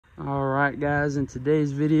All right, guys, in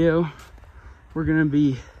today's video, we're gonna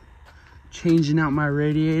be changing out my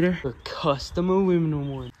radiator, a custom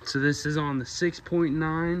aluminum one. So this is on the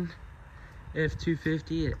 6.9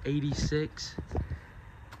 F250 at 86.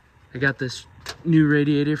 I got this new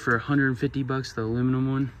radiator for 150 bucks, the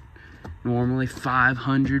aluminum one. Normally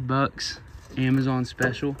 500 bucks, Amazon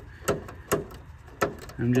special.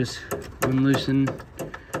 I'm just unloosening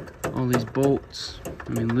all these bolts.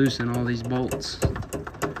 Loosen all these bolts.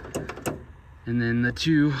 And then the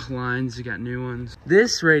two lines, you got new ones.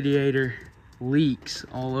 This radiator leaks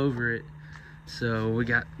all over it. So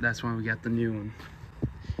that's why we got the new one.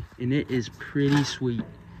 And it is pretty sweet.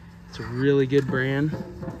 It's a really good brand.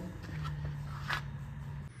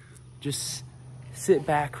 Just sit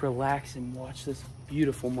back, relax, and watch this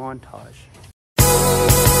beautiful montage.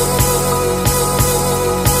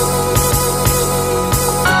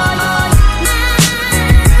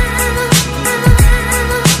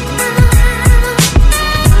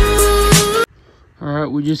 All right,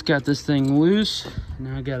 we just got this thing loose.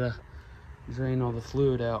 Now I gotta drain all the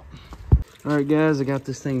fluid out. All right, guys, I got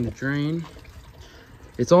this thing to drain.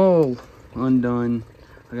 It's all undone.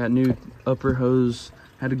 I got new upper hose.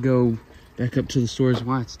 Had to go back up to the store. That's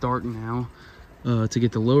why it's dark now, to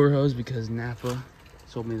get the lower hose because Napa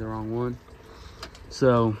sold me the wrong one.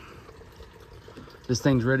 So this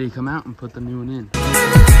thing's ready to come out and put the new one in.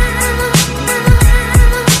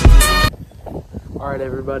 All right,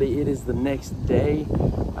 everybody, it is the next day.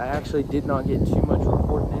 I actually did not get too much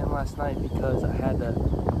recording in last night because I had to,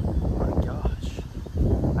 oh my gosh,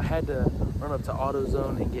 I had to run up to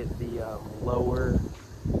AutoZone and get the lower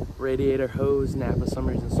radiator hose. Napa for some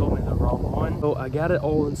reason sold me the wrong one. So I got it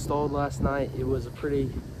all installed last night. It was a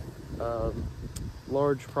pretty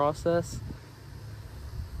large process.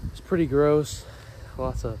 It's pretty gross,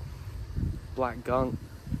 lots of black gunk.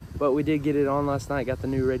 But we did get it on last night, got the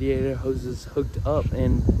new radiator hoses hooked up,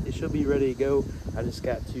 and it should be ready to go. I just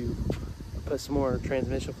got to put some more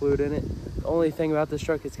transmission fluid in it. The only thing about this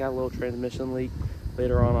truck, it's got a little transmission leak.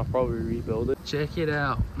 Later on, I'll probably rebuild it. Check it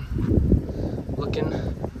out. Looking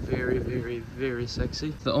very, very, very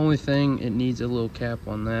sexy. The only thing, it needs a little cap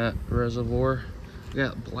on that reservoir. I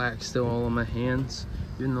got black still all on my hands,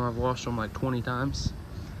 even though I've washed them like 20 times.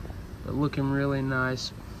 But looking really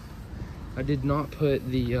nice. I did not put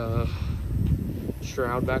the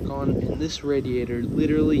shroud back on, and this radiator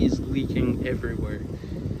literally is leaking everywhere.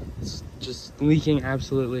 It's just leaking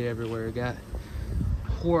absolutely everywhere. It got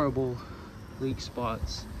horrible leak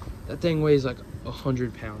spots. That thing weighs like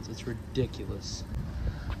 100 pounds. It's ridiculous.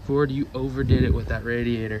 Ford, you overdid it with that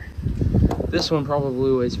radiator. This one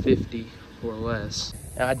probably weighs 50 or less.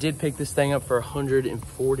 Now, I did pick this thing up for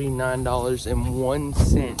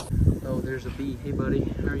 $149.01. Oh, there's a bee. Hey, buddy,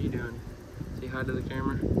 how are you doing? Say hi to the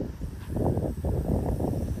camera.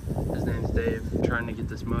 His name's Dave. I'm trying to get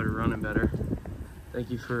this motor running better.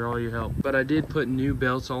 Thank you for all your help. But I did put new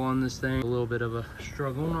belts all on this thing. A little bit of a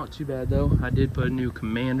struggle, not too bad though. I did put a new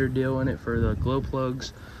commander deal in it for the glow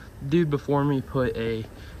plugs. Dude before me put a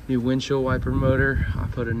new windshield wiper motor. I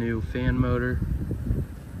put a new fan motor.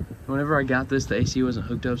 Whenever I got this, the AC wasn't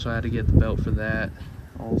hooked up, so I had to get the belt for that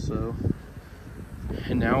also.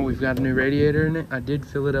 And now we've got a new radiator in it. I did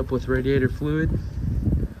fill it up with radiator fluid.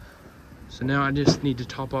 So now I just need to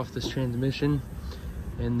top off this transmission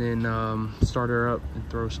and then start her up and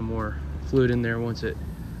throw some more fluid in there once it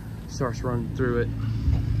starts running through it.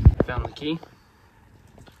 Found the key.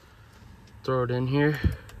 Throw it in here.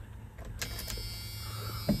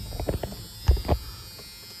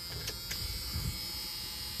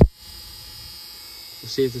 We'll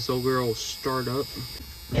see if this old girl will start up.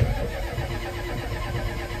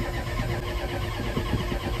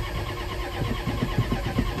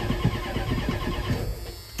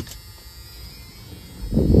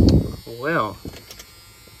 Well,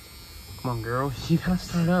 come on, girl, you gotta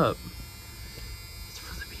start up. It's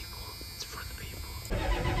for the people. It's for the people.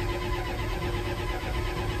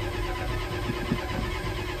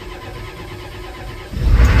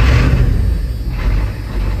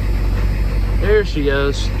 There she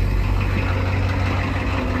goes.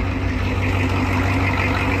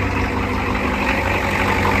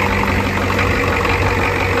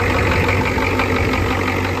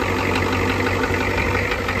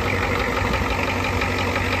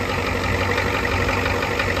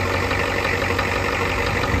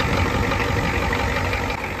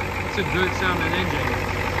 It's a good sounding engine.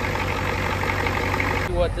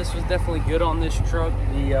 What, this was definitely good on this truck.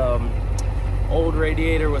 The old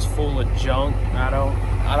radiator was full of junk. I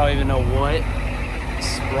don't even know what.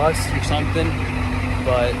 It's rust or something.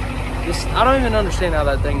 But I don't even understand how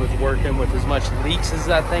that thing was working with as much leaks as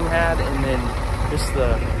that thing had, and then just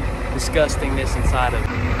the disgustingness inside of it.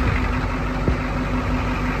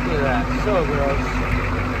 Look at that, so gross.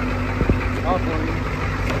 Ugly.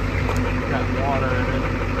 Got water in it.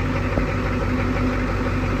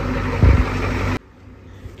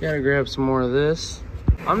 Gotta grab some more of this.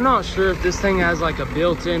 I'm not sure if this thing has like a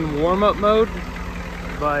built-in warm-up mode,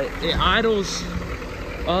 but it idles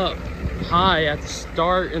up high at the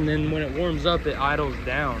start, and then when it warms up, it idles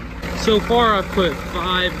down. So far, I've put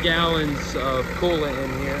 5 gallons of coolant in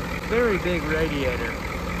here. Very big radiator.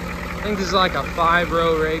 I think this is like a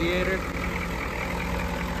 5-row radiator.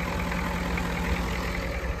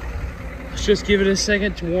 Let's just give it a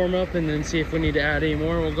second to warm up and then see if we need to add any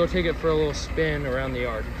more. We'll go take it for a little spin around the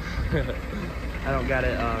yard. I don't got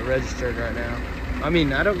it registered right now. I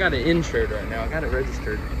mean, I don't got it insured right now. I got it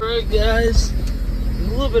registered. All right, guys. A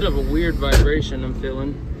little bit of a weird vibration I'm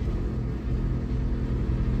feeling.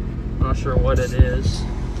 Not sure what it is.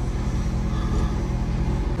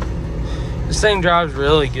 This thing drives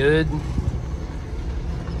really good,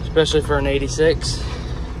 especially for an 86.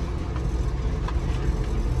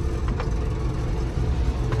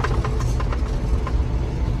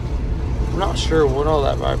 I'm not sure what all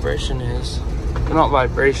that vibration is. Not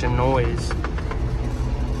vibration, noise.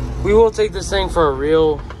 We will take this thing for a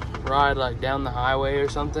real ride, like down the highway or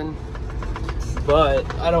something, but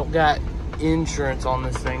I don't got insurance on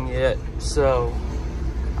this thing yet, so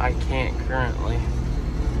I can't currently.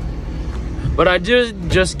 But I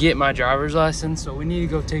just get my driver's license, so we need to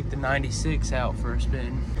go take the 96 out for a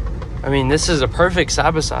spin. I mean, this is a perfect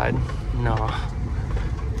side-by-side. No,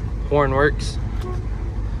 horn works.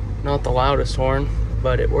 Not the loudest horn,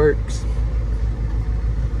 but it works.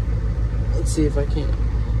 Let's see if I can.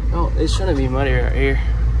 Oh, it shouldn't be muddy right here.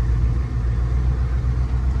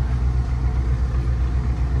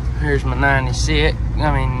 Here's my 96.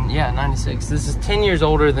 I mean, yeah, 96. This is 10 years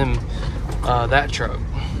older than that truck.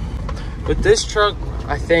 But this truck,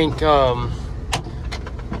 I think,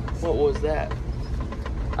 what was that?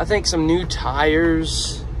 I think some new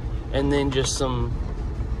tires, and then just some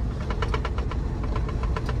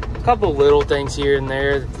couple little things here and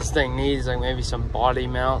there that this thing needs, like maybe some body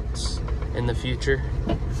mounts in the future.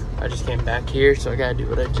 I just came back here, so I gotta do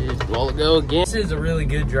what I did a while ago again. This is a really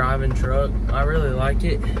good driving truck. I really like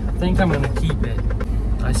it. I think I'm gonna keep it.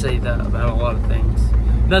 I say that about a lot of things.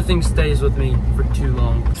 Nothing stays with me for too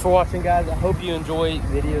long. Thanks for watching, guys. I hope you enjoy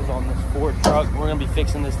videos on this Ford truck. We're gonna be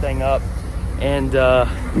fixing this thing up, and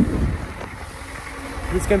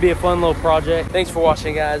it's gonna be a fun little project. Thanks for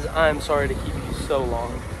watching, guys. I'm sorry to keep you so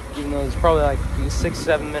long, even though it's probably like a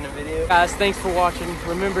 6-7 minute video. Guys, thanks for watching.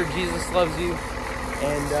 Remember, Jesus loves you,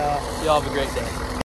 and y'all have a great day.